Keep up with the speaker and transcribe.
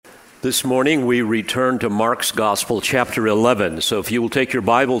This morning we return to Mark's Gospel, chapter 11. So if you will take your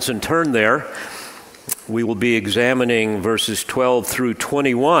Bibles and turn there, we will be examining verses 12 through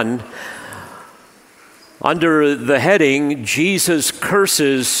 21 under the heading, Jesus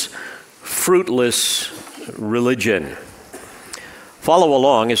Curses Fruitless Religion. Follow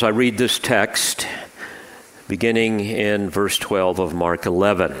along as I read this text, beginning in verse 12 of Mark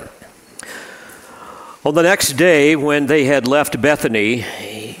 11. On the next day, when they had left Bethany,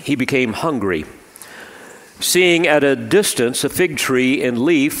 he became hungry. Seeing at a distance a fig tree in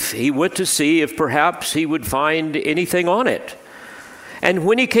leaf, he went to see if perhaps he would find anything on it. And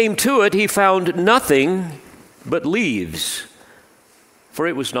when he came to it, he found nothing but leaves, for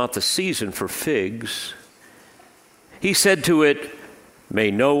it was not the season for figs. He said to it, "May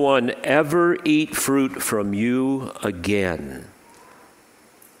no one ever eat fruit from you again."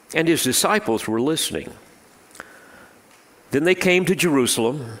 And his disciples were listening. Then they came to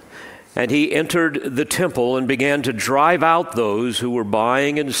Jerusalem, and he entered the temple and began to drive out those who were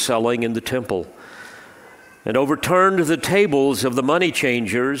buying and selling in the temple, and overturned the tables of the money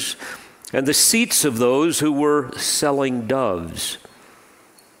changers and the seats of those who were selling doves.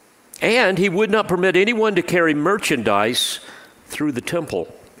 And he would not permit anyone to carry merchandise through the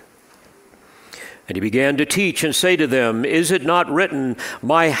temple. And he began to teach and say to them, "Is it not written,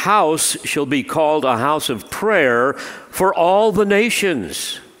 'My house shall be called a house of prayer for all the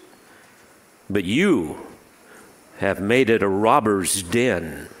nations'? But you have made it a robber's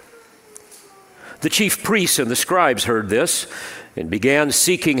den." The chief priests and the scribes heard this and began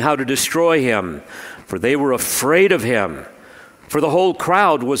seeking how to destroy him, for they were afraid of him, for the whole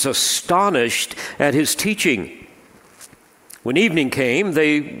crowd was astonished at his teaching. When evening came,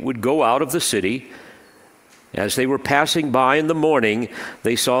 they would go out of the city. As they were passing by in the morning,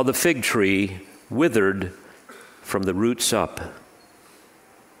 they saw the fig tree withered from the roots up.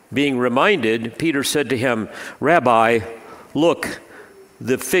 Being reminded, Peter said to him, "Rabbi, look,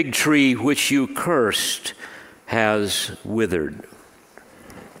 the fig tree which you cursed has withered."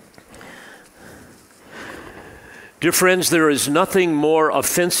 Dear friends, there is nothing more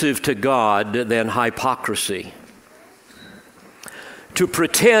offensive to God than hypocrisy. To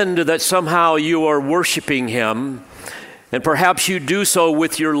pretend that somehow you are worshiping him, and perhaps you do so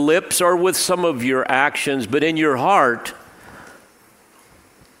with your lips or with some of your actions, but in your heart,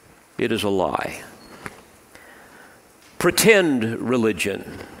 it is a lie. Pretend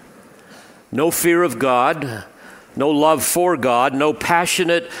religion. No fear of God, no love for God, no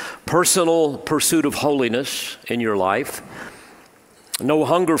passionate personal pursuit of holiness in your life, no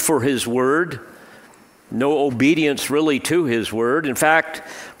hunger for his word, no obedience really to his word. In fact,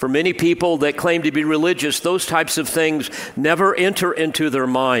 for many people that claim to be religious, those types of things never enter into their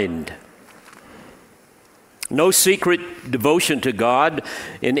mind. No secret devotion to God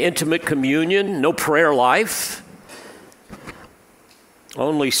in intimate communion, no prayer life,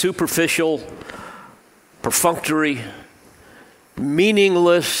 only superficial, perfunctory,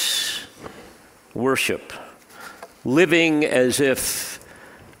 meaningless worship, living as if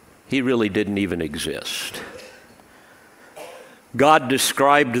he really didn't even exist. God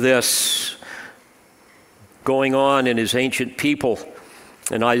described this going on in his ancient people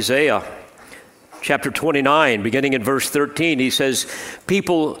in Isaiah chapter 29, beginning in verse 13. He says,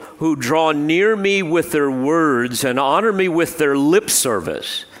 "People who draw near me with their words and honor me with their lip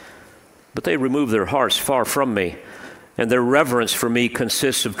service, but they remove their hearts far from me, and their reverence for me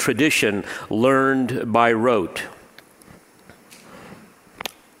consists of tradition learned by rote."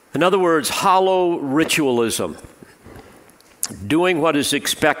 In other words, hollow ritualism, doing what is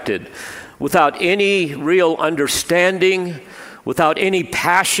expected without any real understanding, without any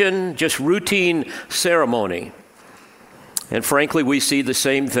passion, just routine ceremony. And frankly, we see the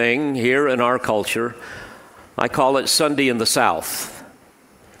same thing here in our culture. I call it Sunday in the South.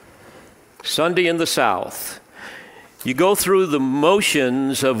 Sunday in the South. You go through the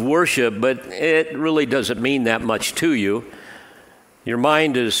motions of worship, but it really doesn't mean that much to you. Your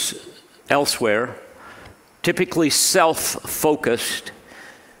mind is elsewhere, typically self-focused,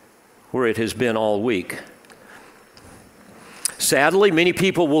 where it has been all week. Sadly, many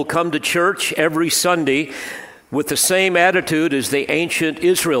people will come to church every Sunday with the same attitude as the ancient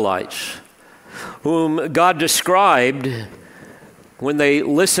Israelites, whom God described when they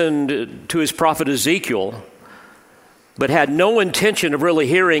listened to his prophet Ezekiel, but had no intention of really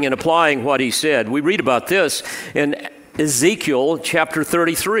hearing and applying what he said. We read about this in Ezekiel chapter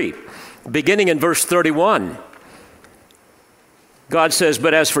 33, beginning in verse 31. God says,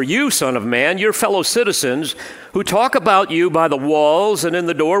 "But as for you, son of man, your fellow citizens who talk about you by the walls and in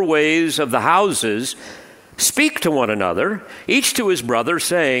the doorways of the houses, Speak to one another, each to his brother,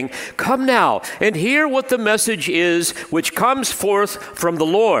 saying, Come now, and hear what the message is which comes forth from the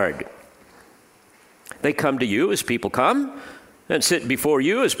Lord. They come to you as people come, and sit before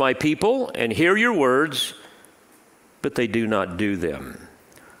you as my people, and hear your words, but they do not do them.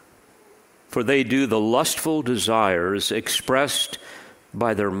 For they do the lustful desires expressed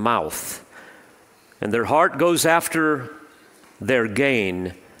by their mouth, and their heart goes after their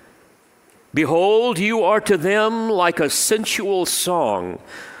gain. Behold, you are to them like a sensual song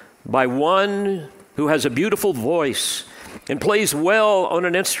by one who has a beautiful voice and plays well on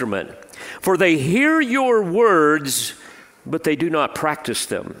an instrument. For they hear your words, but they do not practice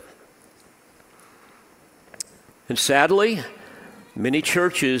them. And sadly, many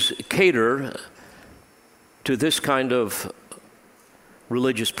churches cater to this kind of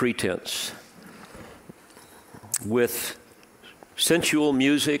religious pretense with sensual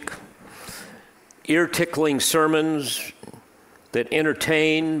music, ear-tickling sermons that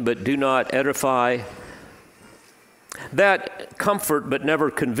entertain but do not edify, that comfort but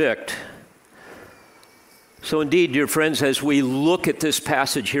never convict. So indeed, dear friends, as we look at this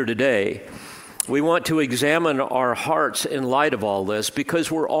passage here today, we want to examine our hearts in light of all this,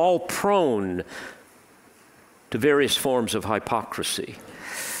 because we're all prone to various forms of hypocrisy.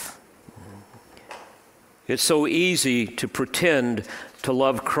 It's so easy to pretend to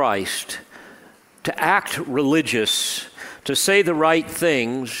love Christ, to act religious, to say the right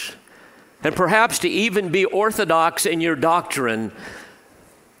things, and perhaps to even be orthodox in your doctrine,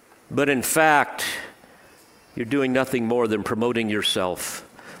 but in fact, you're doing nothing more than promoting yourself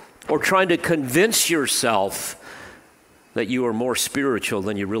or trying to convince yourself that you are more spiritual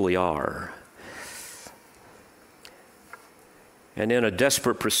than you really are. And in a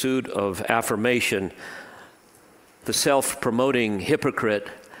desperate pursuit of affirmation, the self-promoting hypocrite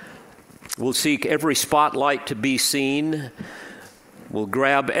will seek every spotlight to be seen, will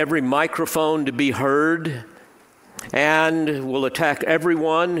grab every microphone to be heard, and will attack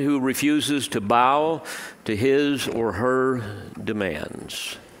everyone who refuses to bow to his or her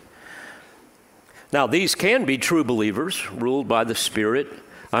demands. Now, these can be true believers, ruled by the Spirit,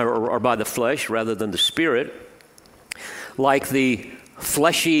 or by the flesh rather than the Spirit, like the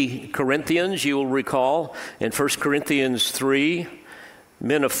fleshy Corinthians, you will recall, in 1 Corinthians 3,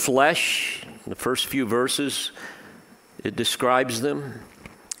 men of flesh, in the first few verses, it describes them.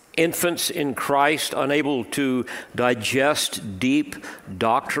 Infants in Christ, unable to digest deep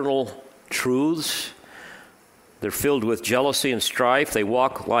doctrinal truths. They're filled with jealousy and strife. They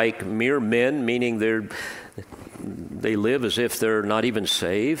walk like mere men, meaning they live as if they're not even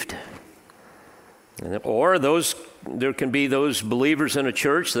saved. Or there can be those believers in a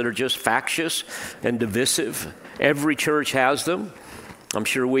church that are just factious and divisive. Every church has them. I'm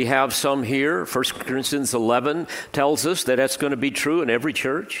sure we have some here. 1 Corinthians 11 tells us that that's going to be true in every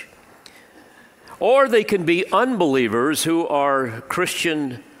church. Or they can be unbelievers who are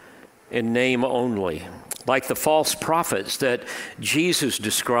Christian in name only, like the false prophets that Jesus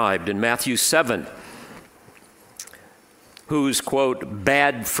described in Matthew 7, whose, quote,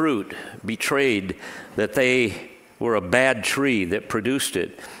 bad fruit betrayed that they were a bad tree that produced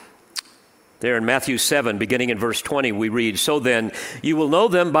it. There in Matthew 7, beginning in verse 20, we read, So then, you will know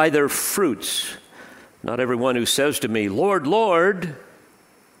them by their fruits. Not everyone who says to me, Lord, Lord,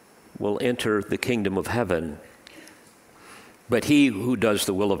 will enter the kingdom of heaven, but he who does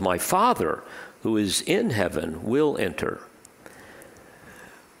the will of my Father, who is in heaven, will enter.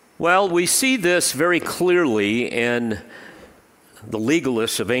 Well, we see this very clearly in the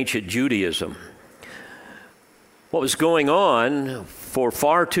legalists of ancient Judaism. What was going on for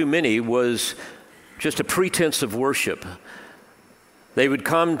far too many was just a pretense of worship. They would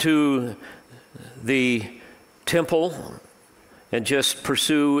come to the temple and just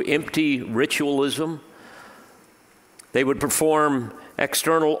pursue empty ritualism. They would perform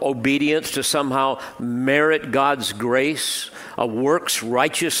external obedience to somehow merit God's grace, a works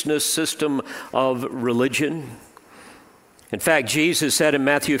righteousness system of religion. In fact, Jesus said in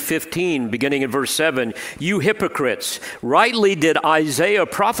Matthew 15, beginning in verse 7, You hypocrites, rightly did Isaiah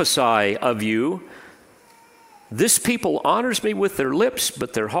prophesy of you. This people honors me with their lips,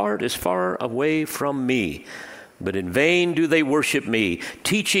 but their heart is far away from me. But in vain do they worship me,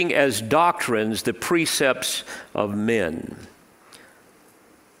 teaching as doctrines the precepts of men.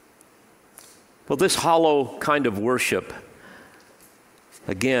 Well, this hollow kind of worship,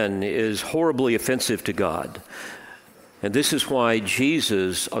 again, is horribly offensive to God. And this is why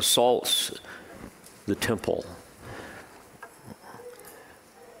Jesus assaults the temple.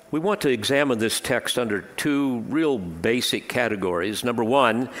 We want to examine this text under two real basic categories. Number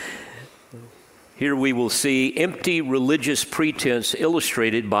one, Here we will see empty religious pretense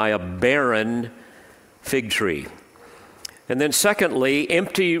illustrated by a barren fig tree. And then secondly,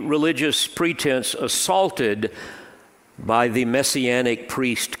 empty religious pretense assaulted by the messianic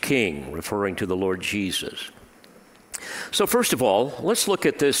priest king, referring to the Lord Jesus. So first of all, let's look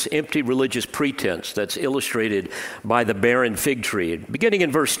at this empty religious pretense that's illustrated by the barren fig tree. Beginning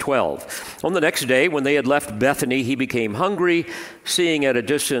in verse 12. On the next day, when they had left Bethany, he became hungry. Seeing at a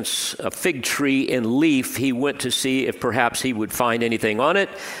distance a fig tree in leaf, he went to see if perhaps he would find anything on it.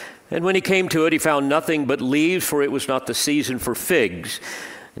 And when he came to it, he found nothing but leaves, for it was not the season for figs.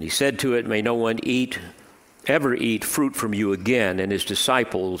 And he said to it, "May no one ever eat fruit from you again." And his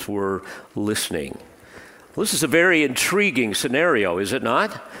disciples were listening. Well, this is a very intriguing scenario, is it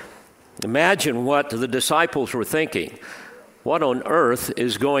not? Imagine what the disciples were thinking. What on earth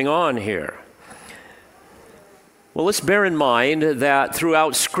is going on here? Well, let's bear in mind that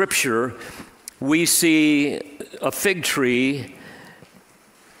throughout Scripture, we see a fig tree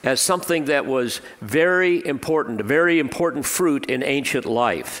as something that was very important, a very important fruit in ancient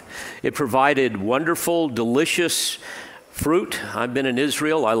life. It provided wonderful, delicious fruit. I've been in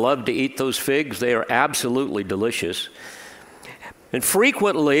Israel. I love to eat those figs. They are absolutely delicious. And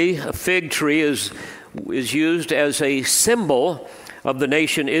frequently, a fig tree is used as a symbol of the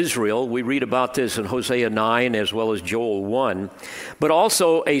nation Israel. We read about this in Hosea 9 as well as Joel 1, but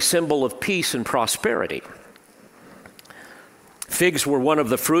also a symbol of peace and prosperity. Figs were one of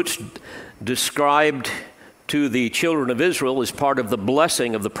the fruits described to the children of Israel as part of the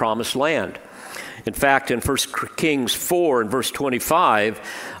blessing of the promised land. In fact, in 1 Kings 4 and verse 25,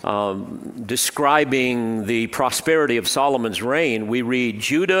 describing the prosperity of Solomon's reign, we read,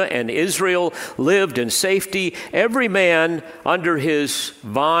 "Judah and Israel lived in safety, every man under his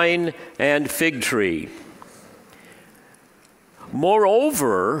vine and fig tree."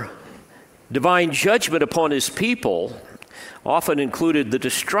 Moreover, divine judgment upon his people often included the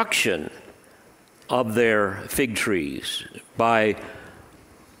destruction of their fig trees by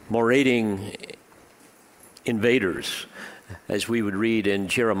marauding invaders, as we would read in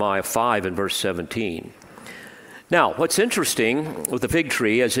Jeremiah 5 and verse 17. Now, what's interesting with the fig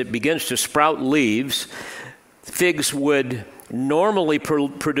tree, as it begins to sprout leaves, figs would normally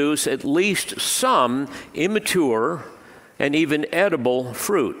produce at least some immature and even edible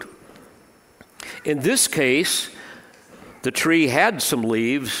fruit. In this case, the tree had some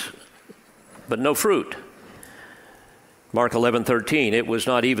leaves, but no fruit. Mark 11:13, it was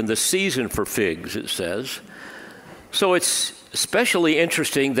not even the season for figs, it says. So it's especially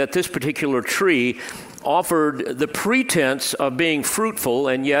interesting that this particular tree offered the pretense of being fruitful,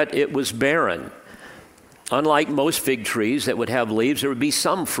 and yet it was barren. Unlike most fig trees that would have leaves, there would be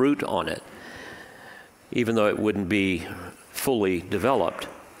some fruit on it, even though it wouldn't be fully developed.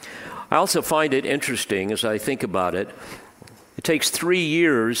 I also find it interesting as I think about it. It takes 3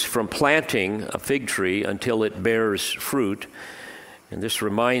 years from planting a fig tree until it bears fruit. And this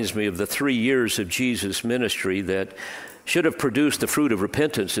reminds me of the 3 years of Jesus' ministry that should have produced the fruit of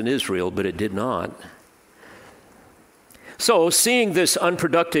repentance in Israel, but it did not. So, seeing this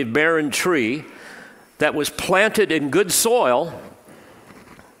unproductive, barren tree that was planted in good soil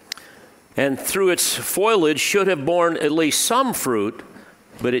and through its foliage should have borne at least some fruit,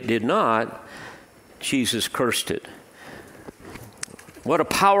 but it did not, Jesus cursed it. What a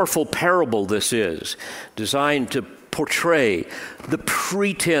powerful parable this is, designed to portray the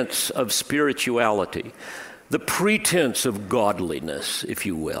pretense of spirituality, the pretense of godliness, if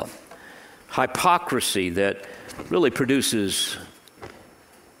you will. Hypocrisy that really produces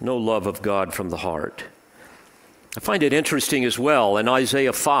no love of God from the heart. I find it interesting as well in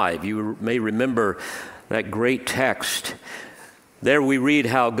Isaiah 5. You may remember that great text. There we read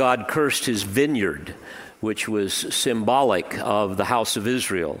how God cursed his vineyard, which was symbolic of the house of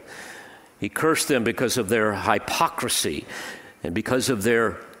Israel. He cursed them because of their hypocrisy and because of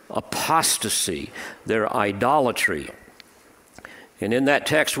their apostasy, their idolatry. And in that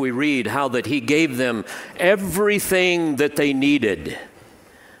text we read how that he gave them everything that they needed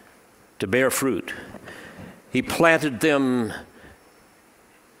to bear fruit. He planted them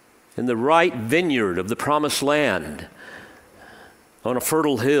in the right vineyard of the promised land on a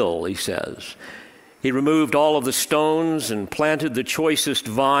fertile hill, he says. He removed all of the stones and planted the choicest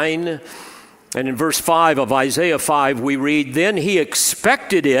vine. And in verse 5 of Isaiah 5, we read, "Then he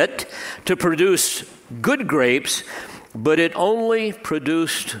expected it to produce good grapes, but it only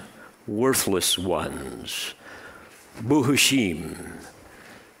produced worthless ones, buhushim,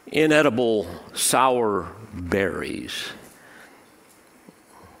 inedible sour berries."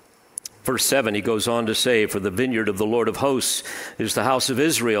 Verse 7, he goes on to say, "For the vineyard of the Lord of hosts is the house of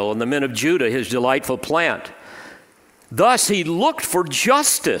Israel, and the men of Judah his delightful plant. Thus he looked for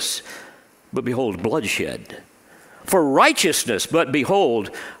justice, but behold, bloodshed. For righteousness, but behold,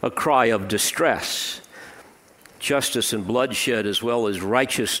 a cry of distress." Justice and bloodshed, as well as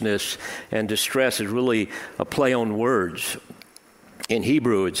righteousness and distress, is really a play on words. In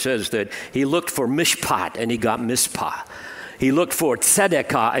Hebrew, it says that he looked for mishpat, and he got mispah. He looked for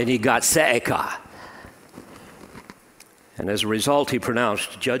tzedekah, and he got se'ekah. And as a result, he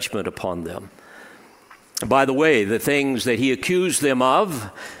pronounced judgment upon them. By the way, the things that he accused them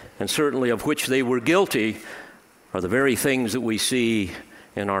of, and certainly of which they were guilty, are the very things that we see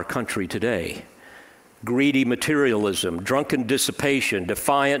in our country today. Greedy materialism, drunken dissipation,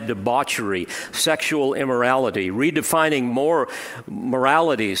 defiant debauchery, sexual immorality, redefining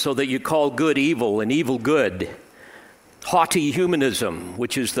morality so that you call good evil and evil good. Haughty humanism,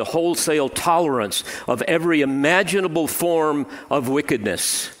 which is the wholesale tolerance of every imaginable form of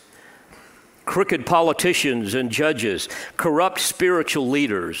wickedness. Crooked politicians and judges, corrupt spiritual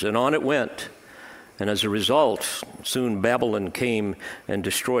leaders, and on it went. And as a result, soon Babylon came and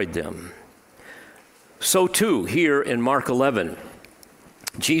destroyed them. So too, here in Mark 11,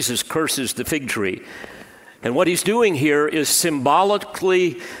 Jesus curses the fig tree. And what he's doing here is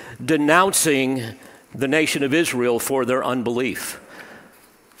symbolically denouncing the nation of Israel for their unbelief.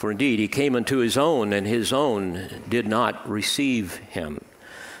 For indeed, he came unto his own, and his own did not receive him.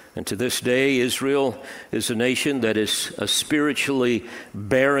 And to this day, Israel is a nation that is a spiritually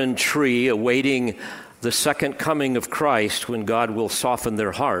barren tree awaiting the second coming of Christ, when God will soften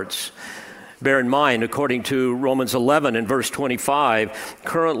their hearts. Bear in mind, according to Romans 11 and verse 25,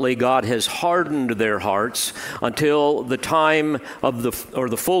 currently God has hardened their hearts until the time of the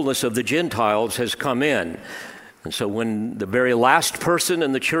fullness of the Gentiles has come in. And so when the very last person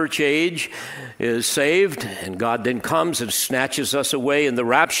in the church age is saved, and God then comes and snatches us away in the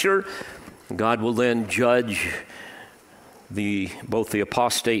rapture, God will then judge both the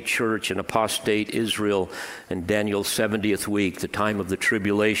apostate church and apostate Israel in Daniel's 70th week, the time of the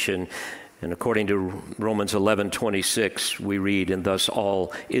tribulation. And according to Romans 11:26, we read, "And thus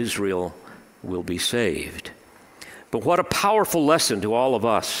all Israel will be saved." But what a powerful lesson to all of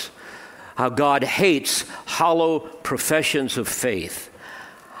us, how God hates hollow professions of faith,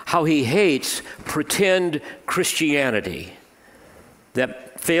 how he hates pretend Christianity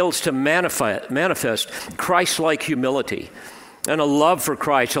that fails to manifest Christ-like humility and a love for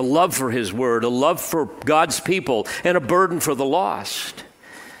Christ, a love for his word, a love for God's people, and a burden for the lost.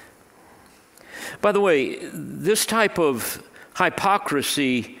 By the way, this type of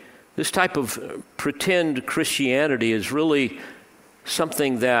hypocrisy, this type of pretend Christianity is really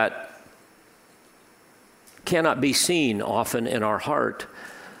something that cannot be seen often in our heart,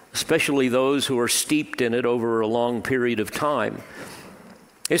 especially those who are steeped in it over a long period of time.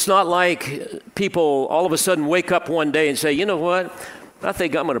 It's not like people all of a sudden wake up one day and say, "You know what? I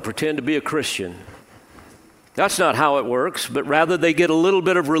think I'm going to pretend to be a Christian." That's not how it works, but rather they get a little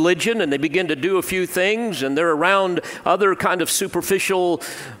bit of religion and they begin to do a few things, and they're around other kind of superficial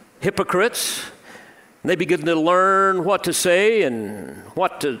hypocrites. And they begin to learn what to say and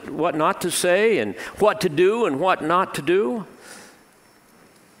what not to say, and what to do and what not to do.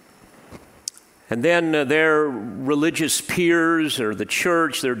 And then their religious peers or the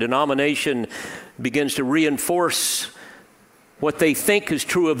church, their denomination, begins to reinforce what they think is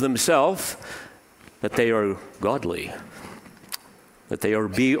true of themselves, that they are godly, that they are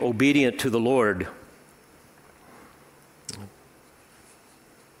obedient to the Lord.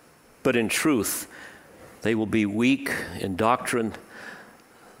 But in truth, they will be weak in doctrine.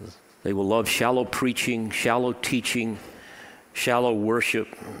 They will love shallow preaching, shallow teaching, shallow worship.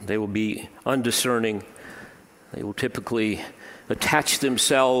 They will be undiscerning. They will typically attach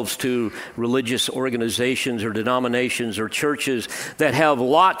themselves to religious organizations or denominations or churches that have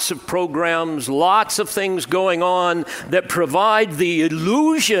lots of programs, lots of things going on that provide the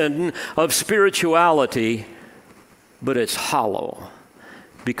illusion of spirituality, but it's hollow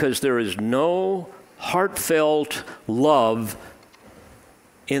because there is no heartfelt love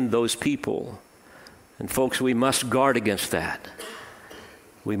in those people. And folks, we must guard against that.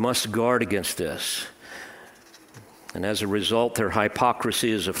 We must guard against this. And as a result, their hypocrisy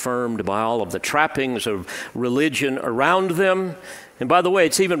is affirmed by all of the trappings of religion around them. And by the way,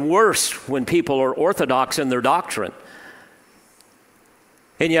 it's even worse when people are orthodox in their doctrine,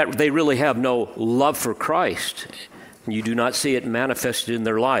 and yet they really have no love for Christ. And you do not see it manifested in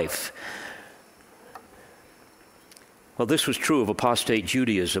their life. Well, this was true of apostate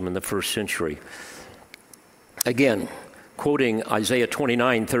Judaism in the first century. Again, quoting Isaiah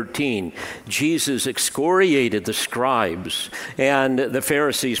 29:13, Jesus excoriated the scribes and the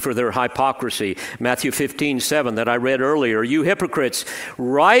Pharisees for their hypocrisy. Matthew 15:7 that I read earlier, you hypocrites,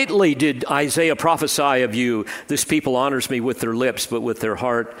 rightly did Isaiah prophesy of you, this people honors me with their lips, but their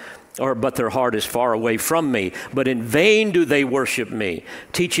heart is far away from me. But in vain do they worship me,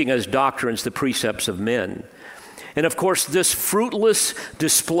 teaching as doctrines the precepts of men. And of course, this fruitless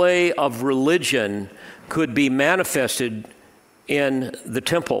display of religion could be manifested in the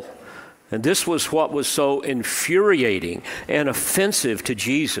temple. And this was what was so infuriating and offensive to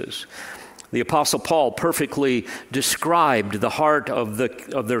Jesus. The Apostle Paul perfectly described the heart of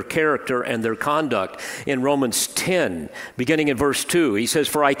their character and their conduct in Romans 10, beginning in verse 2. He says,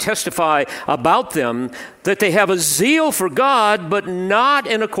 "For I testify about them that they have a zeal for God, but not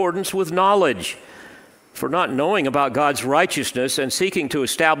in accordance with knowledge. For not knowing about God's righteousness and seeking to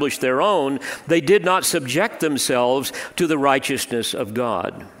establish their own, they did not subject themselves to the righteousness of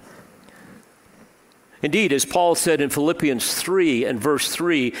God." Indeed, as Paul said in Philippians 3 and verse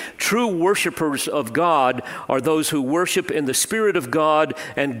 3, true worshipers of God are those who worship in the Spirit of God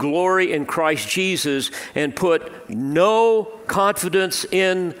and glory in Christ Jesus and put no confidence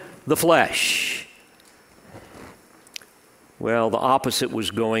in the flesh. Well, the opposite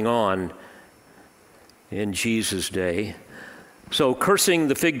was going on in Jesus' day. So, cursing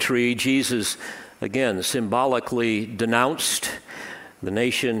the fig tree, Jesus, again, symbolically denounced the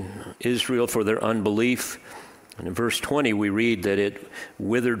nation Israel for their unbelief. And in verse 20, we read that it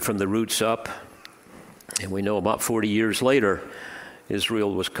withered from the roots up. And we know about 40 years later,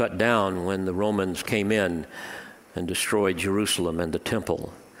 Israel was cut down when the Romans came in and destroyed Jerusalem and the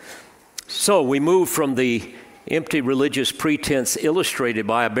temple. So we move from the empty religious pretense illustrated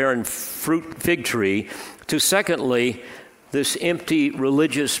by a barren fig tree to, secondly, this empty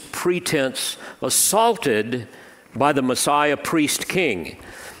religious pretense assaulted by the Messiah priest king.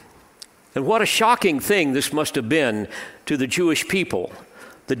 And what a shocking thing this must have been to the Jewish people.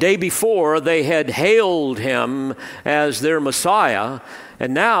 The day before, they had hailed him as their Messiah,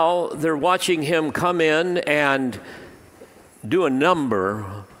 and now they're watching him come in and do a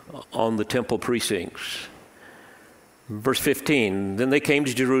number on the temple precincts. Verse 15, then they came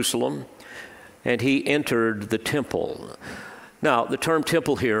to Jerusalem, and he entered the temple. Now, the term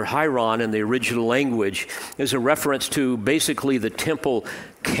temple here, hieron in the original language, is a reference to basically the temple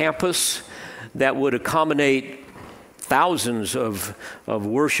campus that would accommodate thousands of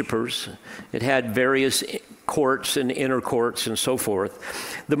worshipers. It had various courts and inner courts and so forth.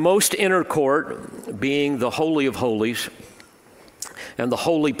 The most inner court being the Holy of Holies and the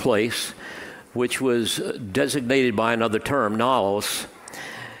holy place, which was designated by another term, naos.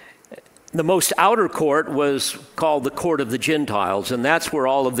 The most outer court was called the court of the Gentiles, and that's where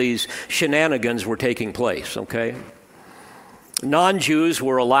all of these shenanigans were taking place, okay? Non-Jews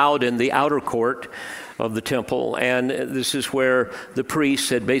were allowed in the outer court of the temple, and this is where the priests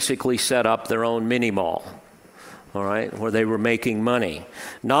had basically set up their own mini-mall, all right, where they were making money.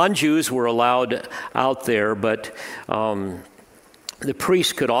 Non-Jews were allowed out there, but the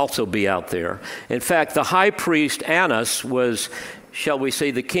priest could also be out there. In fact, the high priest Annas was, shall we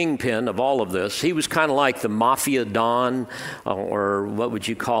say, the kingpin of all of this. He was kind of like the mafia don, or what would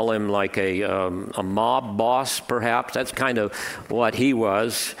you call him, like a mob boss, perhaps. That's kind of what he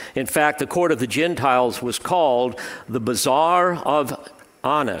was. In fact, the court of the Gentiles was called the Bazaar of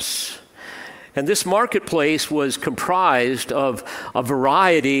Annas. And this marketplace was comprised of a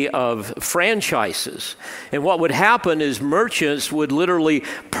variety of franchises. And what would happen is merchants would literally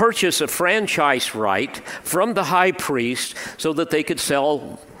purchase a franchise right from the high priest so that they could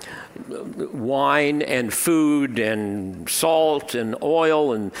sell wine and food and salt and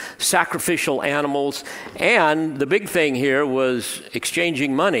oil and sacrificial animals. And the big thing here was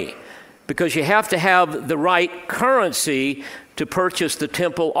exchanging money, because you have to have the right currency to purchase the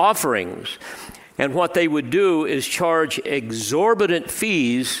temple offerings. And what they would do is charge exorbitant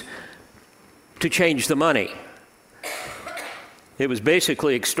fees to change the money. It was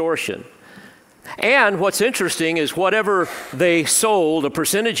basically extortion. And what's interesting is whatever they sold, a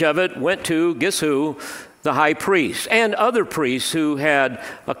percentage of it went to, guess who? The high priest and other priests who had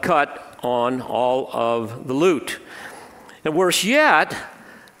a cut on all of the loot. And worse yet,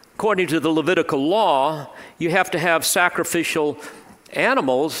 according to the Levitical law, you have to have sacrificial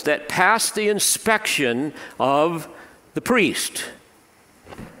animals that pass the inspection of the priest.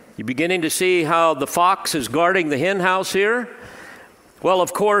 You beginning to see how the fox is guarding the hen house here? Well,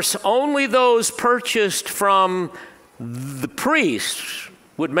 of course, only those purchased from the priests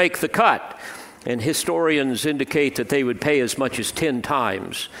would make the cut. And historians indicate that they would pay as much as 10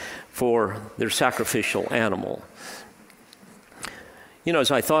 times for their sacrificial animal. You know,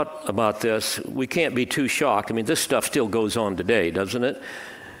 as I thought about this, we can't be too shocked. I mean, this stuff still goes on today, doesn't it?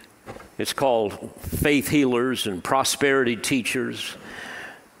 It's called faith healers and prosperity teachers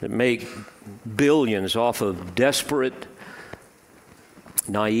that make billions off of desperate,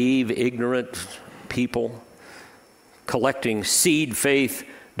 naive, ignorant people collecting seed faith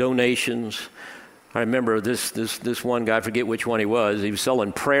donations. I remember this one guy, I forget which one he was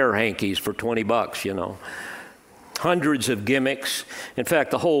selling prayer hankies for $20, you know. Hundreds of gimmicks. In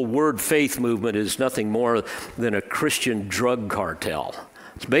fact, the whole word faith movement is nothing more than a Christian drug cartel.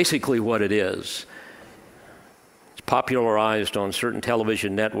 It's basically what it is. It's popularized on certain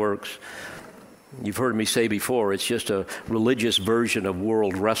television networks. You've heard me say before, it's just a religious version of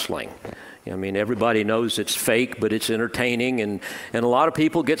world wrestling. I mean, everybody knows it's fake, but it's entertaining, and a lot of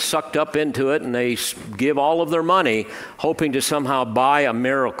people get sucked up into it, and they give all of their money hoping to somehow buy a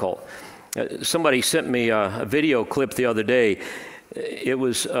miracle. Somebody sent me a video clip the other day. It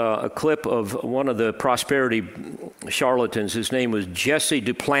was a clip of one of the prosperity charlatans. His name was Jesse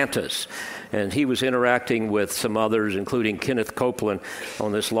Duplantis, and he was interacting with some others, including Kenneth Copeland,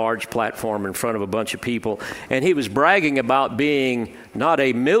 on this large platform in front of a bunch of people. And he was bragging about being not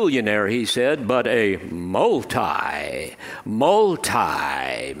a millionaire, he said, but a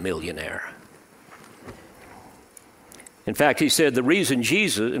multi-millionaire. In fact, he said the reason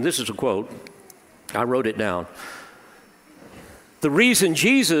Jesus, and this is a quote, I wrote it down, the reason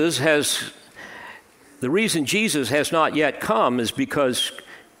Jesus has not yet come is because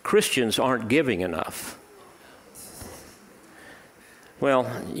Christians aren't giving enough. Well,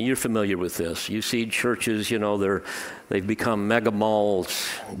 you're familiar with this. You see churches, you know, they've become mega malls,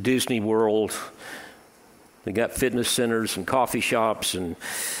 Disney World. They got fitness centers and coffee shops and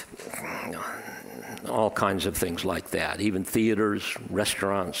all kinds of things like that, even theaters,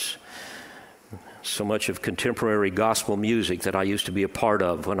 restaurants. So much of contemporary gospel music that I used to be a part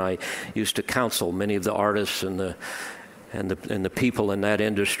of when I used to counsel many of the artists and the people in that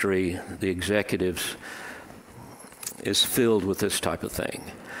industry, the executives, is filled with this type of thing.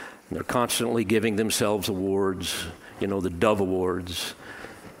 And they're constantly giving themselves awards, you know, the Dove Awards.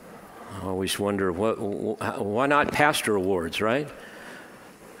 I always wonder, why not pastor awards, right?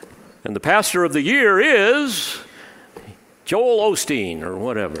 And the pastor of the year is Joel Osteen or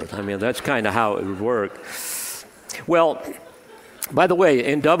whatever. I mean, that's kind of how it would work. Well, by the way,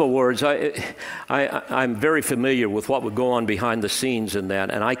 in Dove Awards, I'm very familiar with what would go on behind the scenes in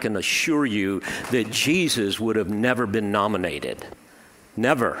that, and I can assure you that Jesus would have never been nominated.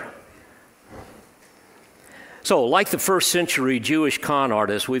 Never. So, like the first century Jewish con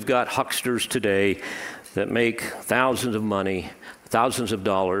artists, we've got hucksters today that make thousands of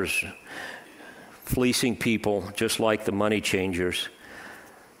dollars, fleecing people just like the money changers.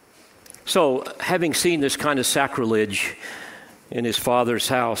 So, having seen this kind of sacrilege in his Father's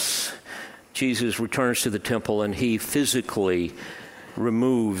house, Jesus returns to the temple and he physically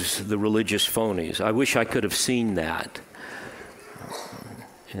removes the religious phonies. I wish I could have seen that.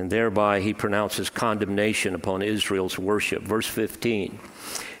 And thereby he pronounces condemnation upon Israel's worship. Verse 15.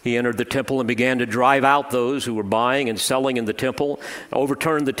 He entered the temple and began to drive out those who were buying and selling in the temple,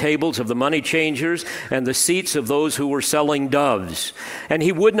 overturned the tables of the money changers and the seats of those who were selling doves. And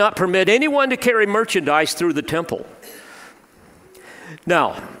he would not permit anyone to carry merchandise through the temple.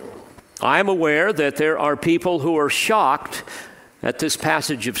 Now, I'm aware that there are people who are shocked at this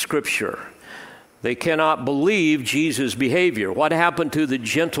passage of Scripture. They cannot believe Jesus' behavior. What happened to the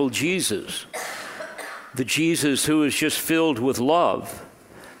gentle Jesus? The Jesus who is just filled with love.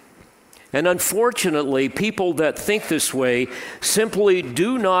 And unfortunately, people that think this way simply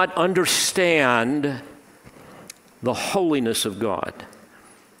do not understand the holiness of God.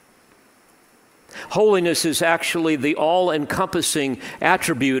 Holiness is actually the all-encompassing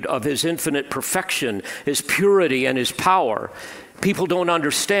attribute of his infinite perfection, his purity, and his power. People don't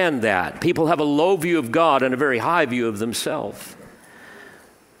understand that. People have a low view of God and a very high view of themselves.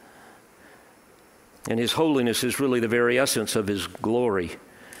 And his holiness is really the very essence of his glory.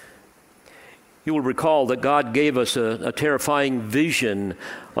 You will recall that God gave us a terrifying vision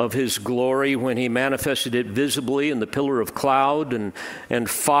of his glory when he manifested it visibly in the pillar of cloud and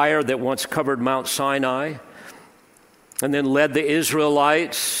fire that once covered Mount Sinai, and then led the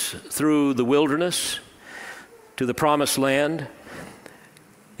Israelites through the wilderness to the promised land.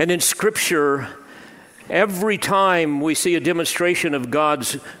 And in Scripture, every time we see a demonstration of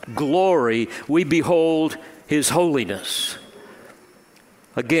God's glory, we behold his holiness.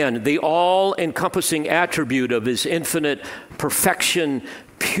 Again, the all-encompassing attribute of his infinite perfection,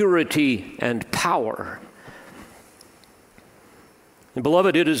 purity, and power. And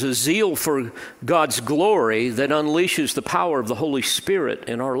beloved, it is a zeal for God's glory that unleashes the power of the Holy Spirit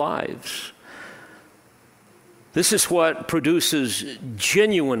in our lives. This is what produces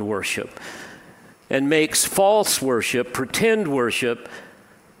genuine worship and makes false worship, pretend worship,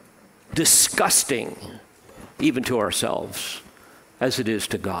 disgusting even to ourselves as it is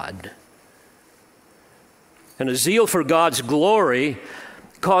to God. And a zeal for God's glory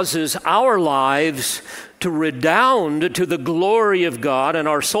causes our lives to redound to the glory of God and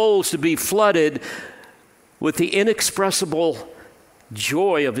our souls to be flooded with the inexpressible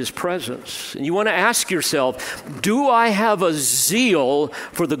joy of His presence. And you want to ask yourself, do I have a zeal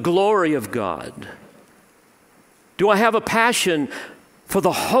for the glory of God? Do I have a passion for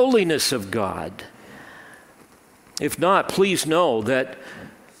the holiness of God? If not, please know that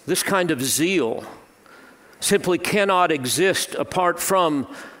this kind of zeal simply cannot exist apart from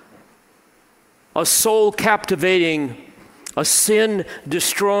a soul-captivating, a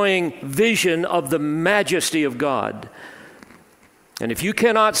sin-destroying vision of the majesty of God. And if you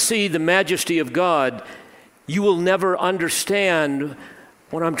cannot see the majesty of God, you will never understand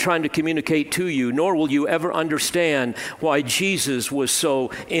what I'm trying to communicate to you, nor will you ever understand why Jesus was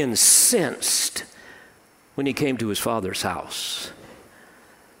so incensed when He came to His Father's house.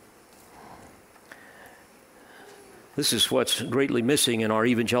 This is what's greatly missing in our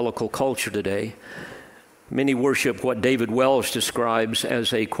evangelical culture today. Many worship what David Wells describes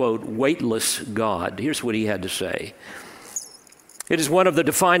as a, quote, weightless God. Here's what he had to say. It is one of the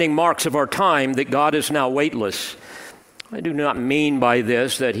defining marks of our time that God is now weightless. I do not mean by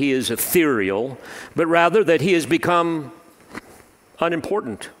this that He is ethereal, but rather that He has become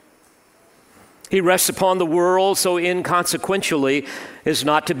unimportant. He rests upon the world so inconsequentially as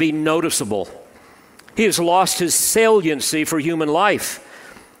not to be noticeable. He has lost His saliency for human life.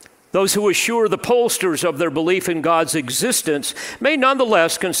 Those who assure the pollsters of their belief in God's existence may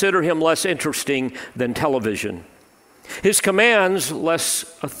nonetheless consider Him less interesting than television. His commands less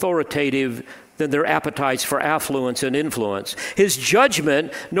authoritative than their appetites for affluence and influence. His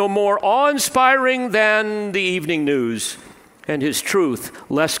judgment no more awe-inspiring than the evening news. And His truth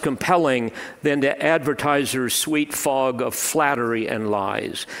less compelling than the advertiser's sweet fog of flattery and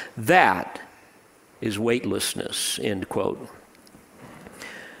lies. That is weightlessness, end quote.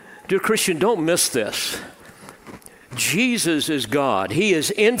 Dear Christian, don't miss this. Jesus is God. He is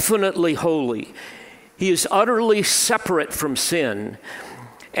infinitely holy. He is utterly separate from sin.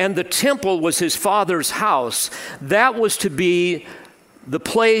 And the temple was His Father's house. That was to be the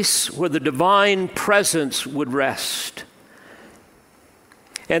place where the divine presence would rest.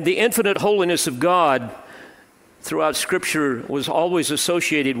 And the infinite holiness of God throughout Scripture was always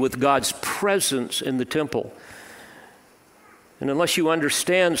associated with God's presence in the temple. And unless you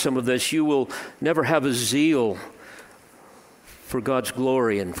understand some of this, you will never have a zeal for God's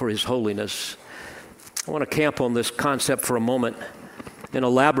glory and for His holiness. I want to camp on this concept for a moment and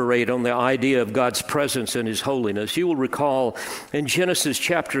elaborate on the idea of God's presence and His holiness. You will recall in Genesis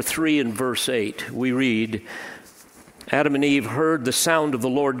chapter 3 and verse 8, we read, Adam and Eve heard the sound of the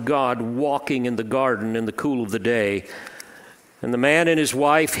Lord God walking in the garden in the cool of the day. And the man and his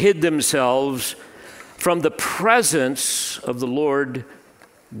wife hid themselves from the presence of the Lord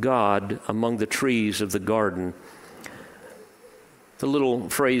God among the trees of the garden. The little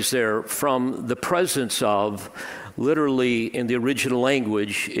phrase there, from the presence of, literally in the original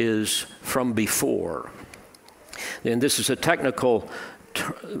language is from before. And this is a technical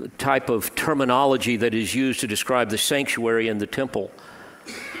type of terminology that is used to describe the sanctuary and the temple.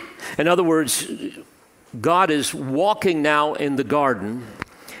 In other words, God is walking now in the garden,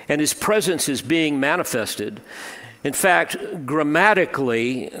 and His presence is being manifested. In fact,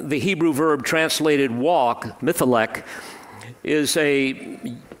 grammatically, the Hebrew verb translated walk, mithalek, is a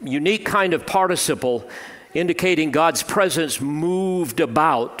unique kind of participle indicating God's presence moved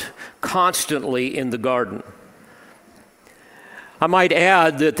about constantly in the garden. I might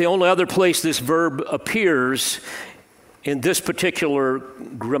add that the only other place this verb appears in this particular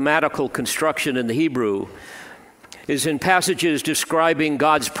grammatical construction in the Hebrew is in passages describing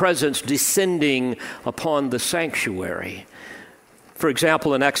God's presence descending upon the sanctuary. For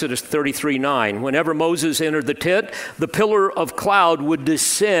example, in Exodus 33:9, whenever Moses entered the tent, the pillar of cloud would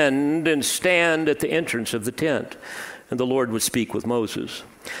descend and stand at the entrance of the tent, and the Lord would speak with Moses.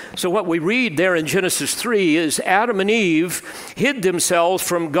 So what we read there in Genesis 3 is Adam and Eve hid themselves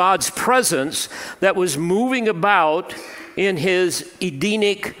from God's presence that was moving about in His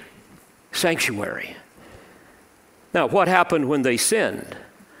Edenic sanctuary. Now, what happened when they sinned?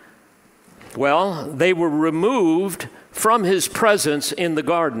 Well, they were removed from His presence in the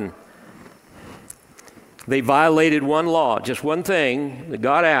garden. They violated one law, just one thing that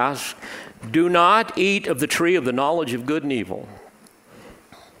God asked: do not eat of the tree of the knowledge of good and evil.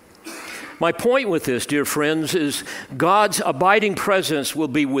 My point with this, dear friends, is God's abiding presence will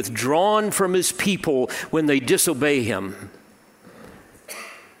be withdrawn from his people when they disobey him.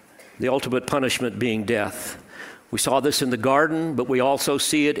 The ultimate punishment being death. We saw this in the garden, but we also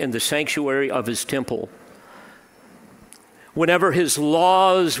see it in the sanctuary of his temple. Whenever his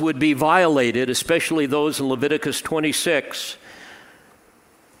laws would be violated, especially those in Leviticus 26,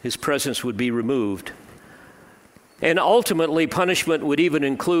 his presence would be removed. And ultimately, punishment would even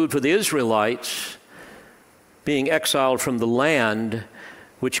include for the Israelites being exiled from the land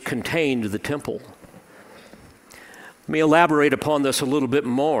which contained the temple. Let me elaborate upon this a little bit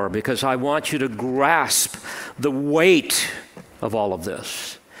more, because I want you to grasp the weight of all of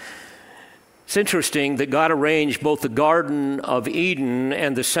this. It's interesting that God arranged both the Garden of Eden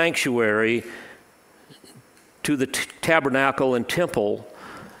and the sanctuary to the tabernacle and temple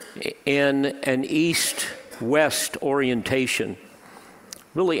in an east-west orientation.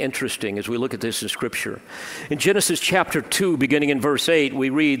 Really interesting as we look at this in Scripture. In Genesis chapter 2, beginning in verse 8, we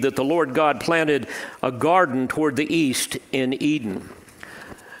read that the Lord God planted a garden toward the east in Eden.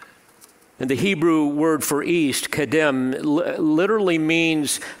 And the Hebrew word for east, kedem, literally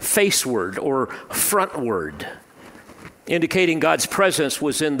means faceward or frontward, indicating God's presence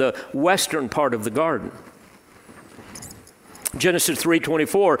was in the western part of the garden. Genesis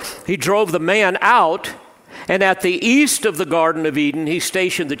 3:24, he drove the man out, and at the east of the Garden of Eden, he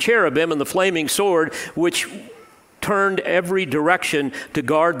stationed the cherubim and the flaming sword, which turned every direction to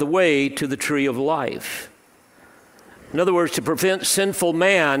guard the way to the tree of life. In other words, to prevent sinful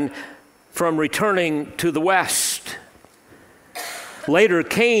man from returning to the west. Later,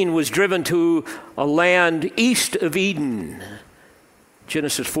 Cain was driven to a land east of Eden,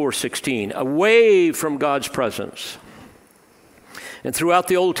 Genesis 4:16, away from God's presence. And throughout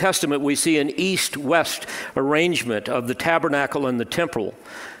the Old Testament, we see an east-west arrangement of the tabernacle and the temple,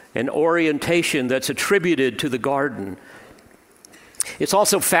 an orientation that's attributed to the garden. It's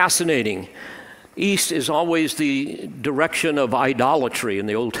also fascinating. East is always the direction of idolatry in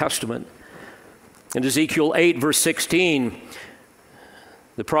the Old Testament. In Ezekiel 8, verse 16,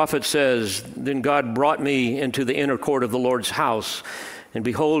 the prophet says, "Then God brought me into the inner court of the Lord's house, and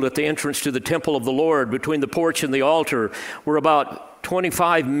behold, at the entrance to the temple of the Lord, between the porch and the altar, were about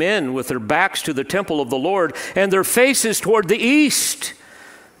 25 men with their backs to the temple of the Lord and their faces toward the east.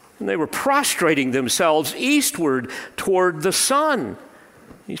 And they were prostrating themselves eastward toward the sun."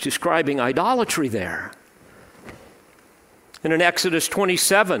 He's describing idolatry there. And in Exodus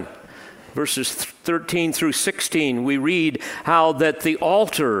 27, verses 13 through 16, we read how that the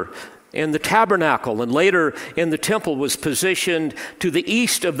altar in the tabernacle and later in the temple was positioned to the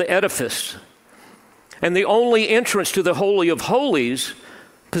east of the edifice. And the only entrance to the Holy of Holies,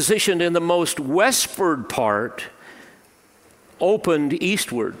 positioned in the most westward part, opened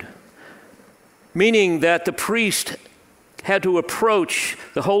eastward, meaning that the priest had to approach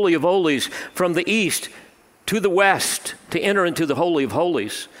the Holy of Holies from the east to the west to enter into the Holy of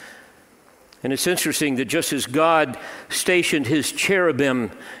Holies. And it's interesting that just as God stationed his cherubim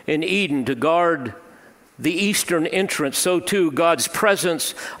in Eden to guard the eastern entrance, so too God's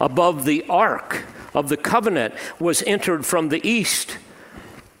presence above the ark of the covenant was entered from the east.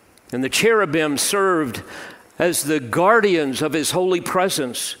 And the cherubim served as the guardians of his holy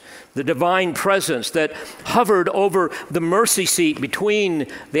presence, the divine presence that hovered over the mercy seat between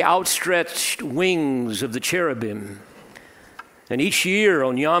the outstretched wings of the cherubim. And each year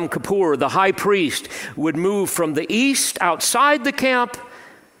on Yom Kippur, the high priest would move from the east outside the camp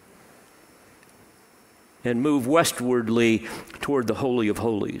and move westwardly toward the Holy of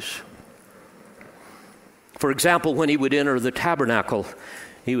Holies. For example, when he would enter the tabernacle,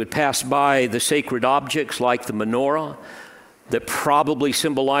 he would pass by the sacred objects like the menorah that probably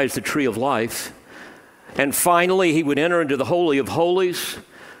symbolized the tree of life. And finally, he would enter into the Holy of Holies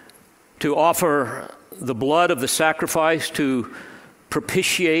to offer the blood of the sacrifice to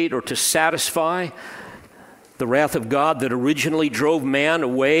propitiate or to satisfy the wrath of God that originally drove man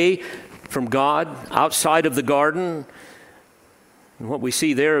away from God outside of the garden. And what we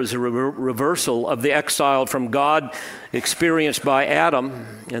see there is a reversal of the exile from God experienced by Adam,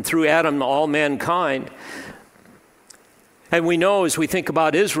 and through Adam all mankind. And we know, as we think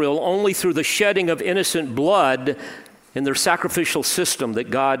about Israel, only through the shedding of innocent blood in their sacrificial system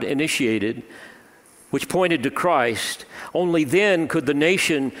that God initiated, which pointed to Christ, only then could the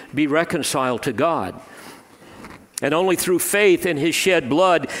nation be reconciled to God. And only through faith in his shed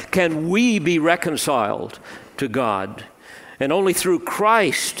blood can we be reconciled to God. And only through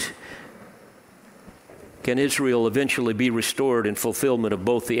Christ can Israel eventually be restored in fulfillment of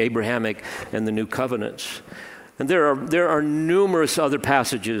both the Abrahamic and the new covenants. And there are numerous other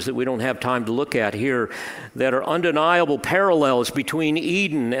passages that we don't have time to look at here that are undeniable parallels between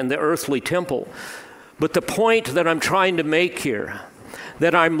Eden and the earthly temple. But the point that I'm trying to make here,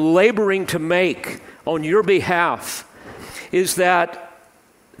 that I'm laboring to make on your behalf, is that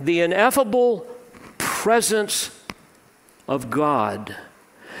the ineffable presence of God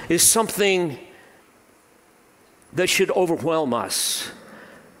is something that should overwhelm us.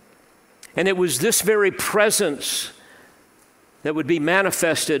 And it was this very presence that would be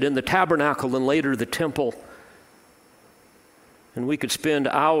manifested in the tabernacle and later the temple. And we could spend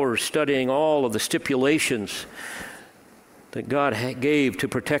hours studying all of the stipulations that God gave to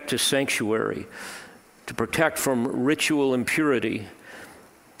protect His sanctuary, to protect from ritual impurity.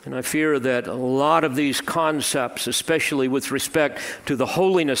 And I fear that a lot of these concepts, especially with respect to the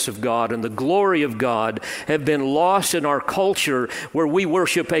holiness of God and the glory of God, have been lost in our culture where we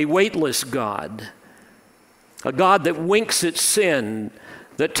worship a weightless God, a God that winks at sin,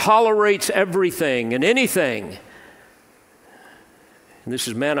 that tolerates everything and anything. And this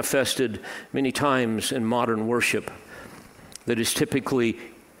is manifested many times in modern worship that is typically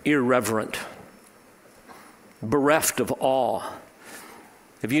irreverent, bereft of awe.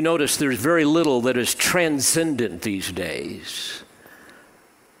 Have you noticed there's very little that is transcendent these days?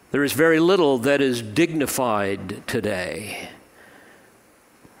 There is very little that is dignified today.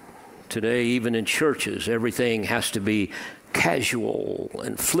 Today, even in churches, everything has to be casual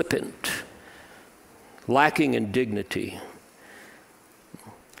and flippant, lacking in dignity.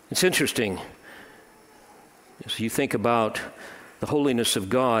 It's interesting, as you think about the holiness of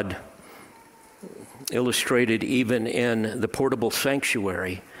God, illustrated even in the portable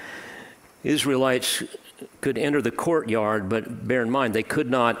sanctuary. Israelites could enter the courtyard, but bear in mind, they could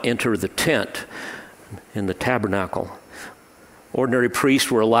not enter the tent in the tabernacle. Ordinary priests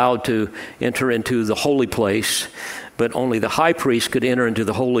were allowed to enter into the holy place, but only the high priest could enter into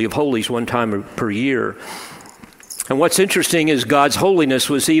the Holy of Holies one time per year. And what's interesting is God's holiness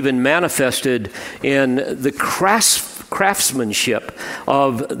was even manifested in the craftsmanship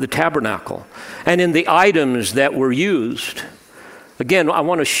of the tabernacle and in the items that were used. Again, I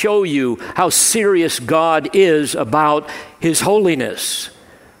want to show you how serious God is about His holiness.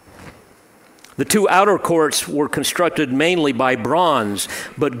 The two outer courts were constructed mainly by bronze,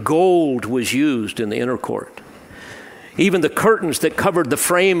 but gold was used in the inner court. Even the curtains that covered the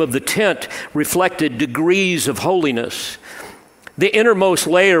frame of the tent reflected degrees of holiness. The innermost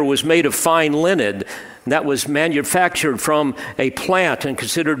layer was made of fine linen that was manufactured from a plant and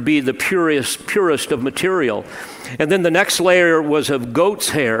considered to be the purest of material. And then the next layer was of goat's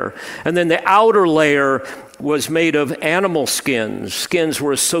hair. And then the outer layer was made of animal skins. Skins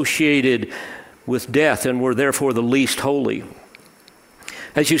were associated with death and were therefore the least holy.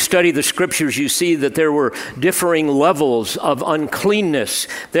 As you study the scriptures, you see that there were differing levels of uncleanness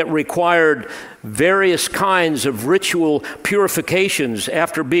that required various kinds of ritual purifications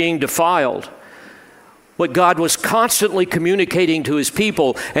after being defiled. What God was constantly communicating to His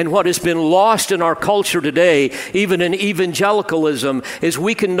people, and what has been lost in our culture today, even in evangelicalism, is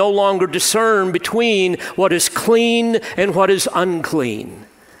we can no longer discern between what is clean and what is unclean.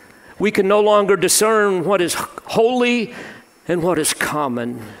 We can no longer discern what is holy and what is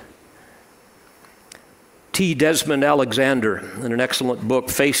common. T. Desmond Alexander, in an excellent book,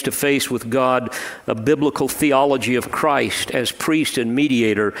 Face to Face with God, A Biblical Theology of Christ as Priest and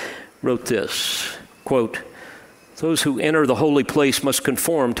Mediator, wrote this, quote, "Those who enter the holy place must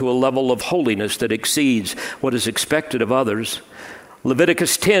conform to a level of holiness that exceeds what is expected of others.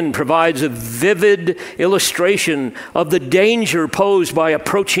 Leviticus 10 provides a vivid illustration of the danger posed by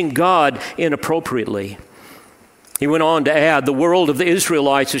approaching God inappropriately. He went on to add, the world of the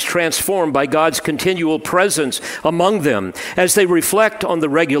Israelites is transformed by God's continual presence among them. As they reflect on the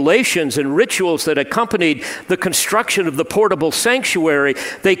regulations and rituals that accompanied the construction of the portable sanctuary,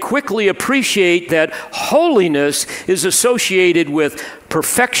 they quickly appreciate that holiness is associated with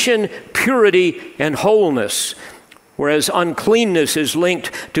perfection, purity, and wholeness, whereas uncleanness is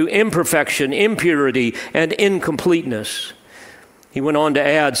linked to imperfection, impurity, and incompleteness. He went on to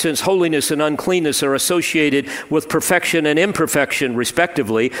add, since holiness and uncleanness are associated with perfection and imperfection,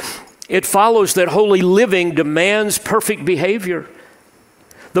 respectively, it follows that holy living demands perfect behavior.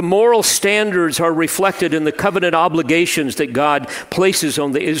 The moral standards are reflected in the covenant obligations that God places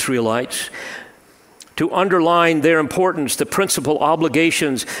on the Israelites. To underline their importance, the principal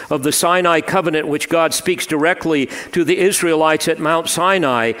obligations of the Sinai covenant, which God speaks directly to the Israelites at Mount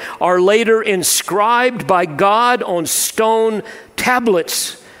Sinai, are later inscribed by God on stone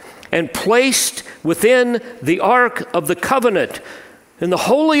tablets and placed within the Ark of the Covenant in the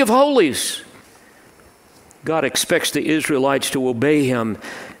Holy of Holies. God expects the Israelites to obey him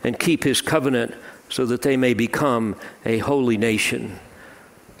and keep his covenant so that they may become a holy nation.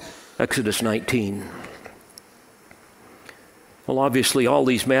 Exodus 19. Well, obviously, all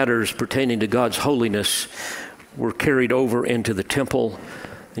these matters pertaining to God's holiness were carried over into the temple.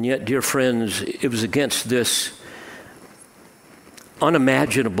 And yet, dear friends, it was against this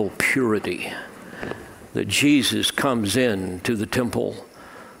unimaginable purity that Jesus comes in to the temple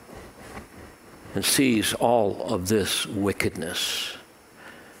and sees all of this wickedness.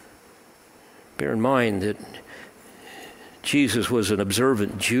 Bear in mind that Jesus was an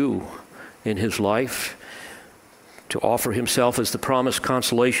observant Jew in his life to offer himself as the promised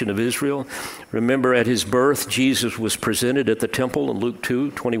consolation of Israel. Remember, at his birth, Jesus was presented at the temple in Luke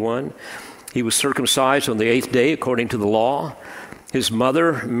 2:21. He was circumcised on the 8th day according to the law. His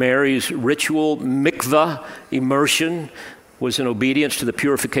mother, Mary's ritual mikvah immersion was in obedience to the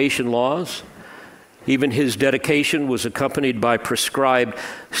purification laws. Even his dedication was accompanied by prescribed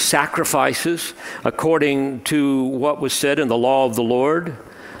sacrifices according to what was said in the law of the Lord.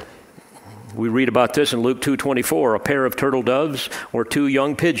 We read about this in Luke 2:24, a pair of turtle doves or 2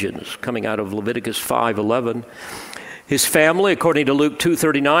 young pigeons, coming out of Leviticus 5:11. His family, according to Luke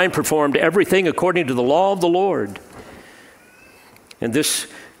 2:39, performed everything according to the law of the Lord. And this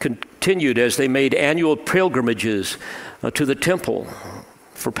continued as they made annual pilgrimages to the temple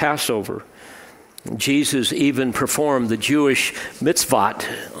for Passover. Jesus even performed the Jewish mitzvot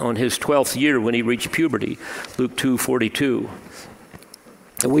on his 12th year when he reached puberty, Luke 2:42.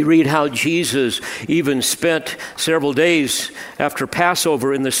 And we read how Jesus even spent several days after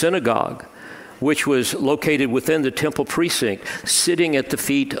Passover in the synagogue, which was located within the temple precinct, sitting at the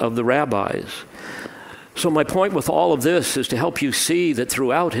feet of the rabbis. So my point with all of this is to help you see that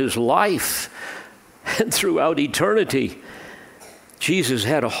throughout his life and throughout eternity, Jesus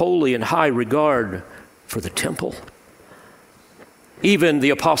had a holy and high regard for the temple. Even the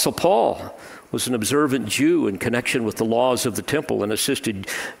Apostle Paul was an observant Jew in connection with the laws of the temple and assisted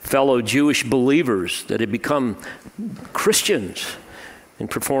fellow Jewish believers that had become Christians in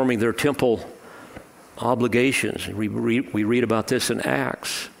performing their temple obligations. We read about this in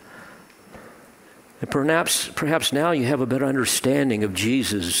Acts. And perhaps now you have a better understanding of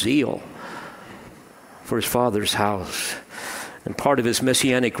Jesus' zeal for his Father's house. And part of his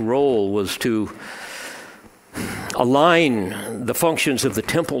messianic role was to align the functions of the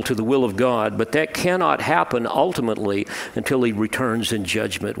temple to the will of God, but that cannot happen ultimately until he returns in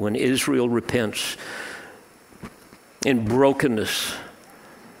judgment, when Israel repents in brokenness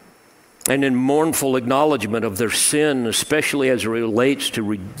and in mournful acknowledgement of their sin, especially as it relates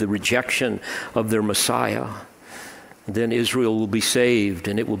to the rejection of their Messiah. Then Israel will be saved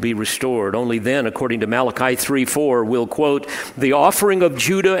and it will be restored. Only then, according to Malachi 3:4, will, quote, the offering of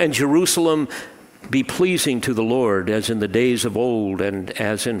Judah and Jerusalem be pleasing to the Lord, as in the days of old and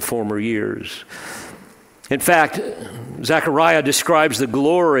as in former years. In fact, Zechariah describes the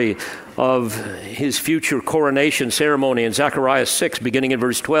glory of his future coronation ceremony in Zechariah 6, beginning in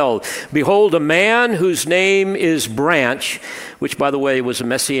verse 12. Behold, a man whose name is Branch, which, by the way, was a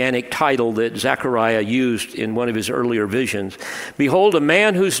messianic title that Zechariah used in one of his earlier visions. Behold, a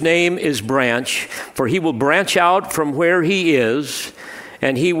man whose name is Branch, for he will branch out from where he is,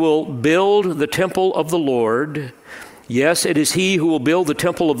 and he will build the temple of the Lord. Yes, it is he who will build the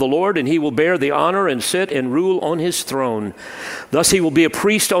temple of the Lord, and he will bear the honor and sit and rule on his throne. Thus he will be a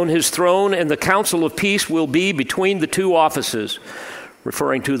priest on his throne, and the council of peace will be between the 2 offices,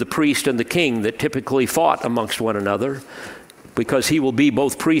 referring to the priest and the king that typically fought amongst one another, because he will be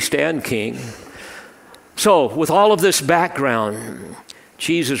both priest and king. So, with all of this background,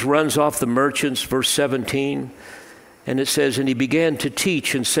 Jesus runs off the merchants, verse 17, and it says, and he began to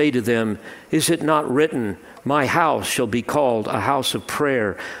teach and say to them, is it not written, my house shall be called a house of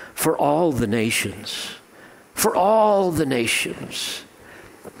prayer for all the nations. For all the nations.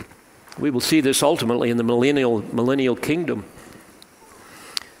 We will see this ultimately in the millennial kingdom.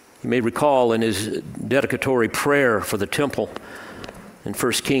 You may recall in his dedicatory prayer for the temple in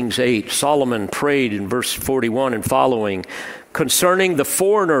 1 Kings 8, Solomon prayed in verse 41 and following, concerning the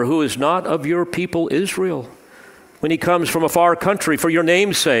foreigner who is not of your people Israel, when he comes from a far country for your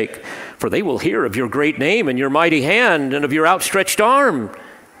name's sake, for they will hear of your great name and your mighty hand and of your outstretched arm.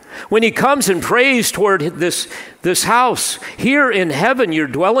 When he comes and prays toward this house, here in heaven, your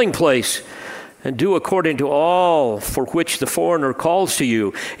dwelling place, and do according to all for which the foreigner calls to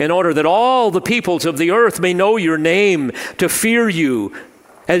you, in order that all the peoples of the earth may know your name, to fear you,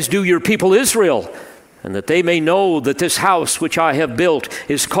 as do your people Israel, and that they may know that this house which I have built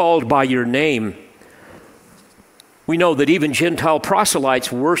is called by your name. We know that even Gentile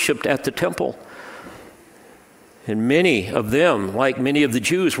proselytes worshiped at the temple. And many of them, like many of the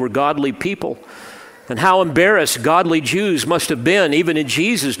Jews, were godly people. And how embarrassed godly Jews must have been, even in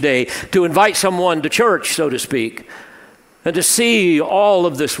Jesus' day, to invite someone to church, so to speak, and to see all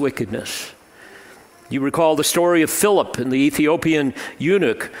of this wickedness. You recall the story of Philip and the Ethiopian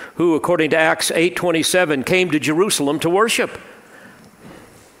eunuch who, according to Acts 8:27, came to Jerusalem to worship.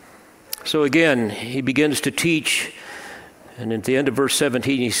 So again, he begins to teach, and at the end of verse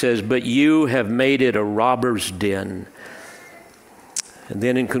 17 he says, "But you have made it a robber's den." And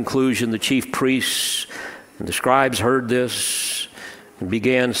then in conclusion, the chief priests and the scribes heard this and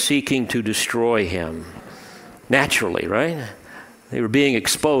began seeking to destroy him. Naturally, right? They were being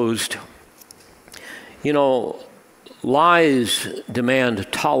exposed. You know, lies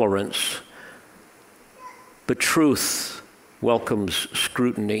demand tolerance, but truth welcomes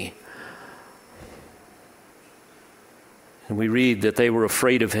scrutiny. And we read that they were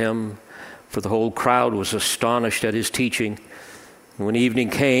afraid of him, for the whole crowd was astonished at his teaching. And when evening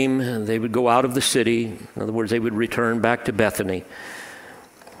came, they would go out of the city. In other words, they would return back to Bethany.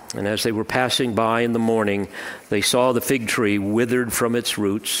 And as they were passing by in the morning, they saw the fig tree withered from its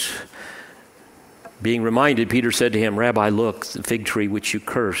roots. Being reminded, Peter said to him, "Rabbi, look, the fig tree which you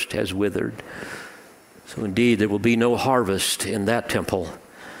cursed has withered." So indeed, there will be no harvest in that temple.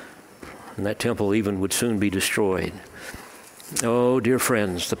 And that temple even would soon be destroyed. Oh, dear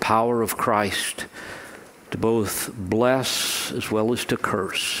friends, the power of Christ to both bless as well as to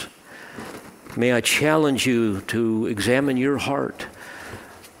curse. May I challenge you to examine your heart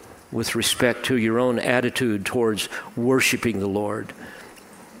with respect to your own attitude towards worshiping the Lord.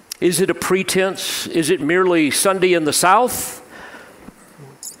 Is it a pretense? Is it merely Sunday in the South?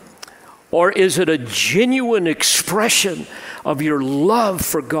 Or is it a genuine expression of your love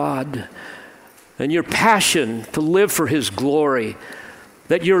for God and your passion to live for His glory,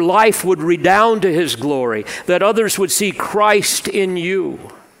 that your life would redound to His glory, that others would see Christ in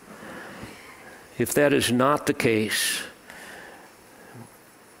you? If that is not the case,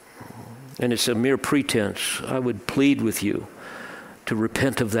 and it's a mere pretense, I would plead with you to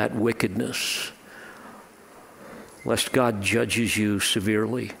repent of that wickedness, lest God judges you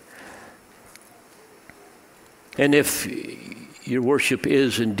severely. And if your worship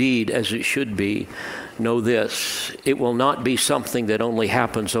is indeed as it should be, know this: it will not be something that only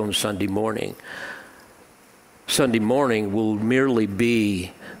happens on Sunday morning. Sunday morning will merely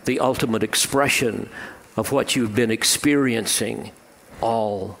be the ultimate expression of what you've been experiencing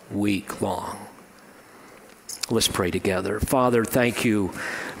all week long. Let's pray together. Father, thank you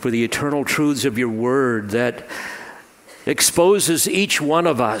for the eternal truths of your word that exposes each one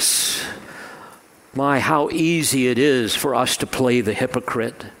of us. My, how easy it is for us to play the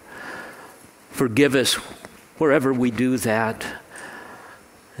hypocrite. Forgive us wherever we do that,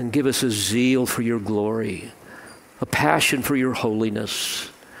 and give us a zeal for your glory, a passion for your holiness.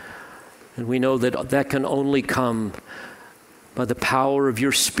 And we know that that can only come by the power of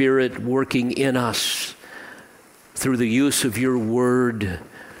your Spirit working in us through the use of your word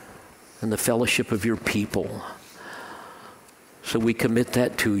and the fellowship of your people. So we commit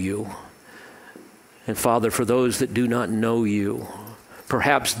that to you. And Father, for those that do not know you,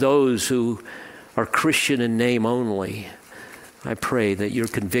 perhaps those who are Christian in name only, I pray that your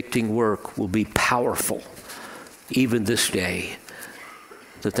convicting work will be powerful even this day,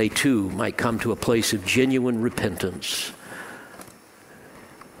 that they too might come to a place of genuine repentance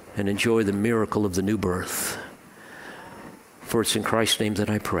and enjoy the miracle of the new birth. For it's in Christ's name that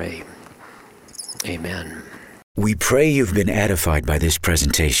I pray. Amen. We pray you've been edified by this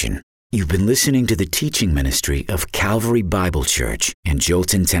presentation. You've been listening to the teaching ministry of Calvary Bible Church in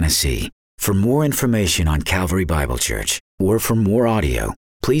Jolton, Tennessee. For more information on Calvary Bible Church or for more audio,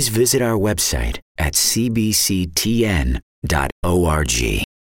 please visit our website at cbctn.org.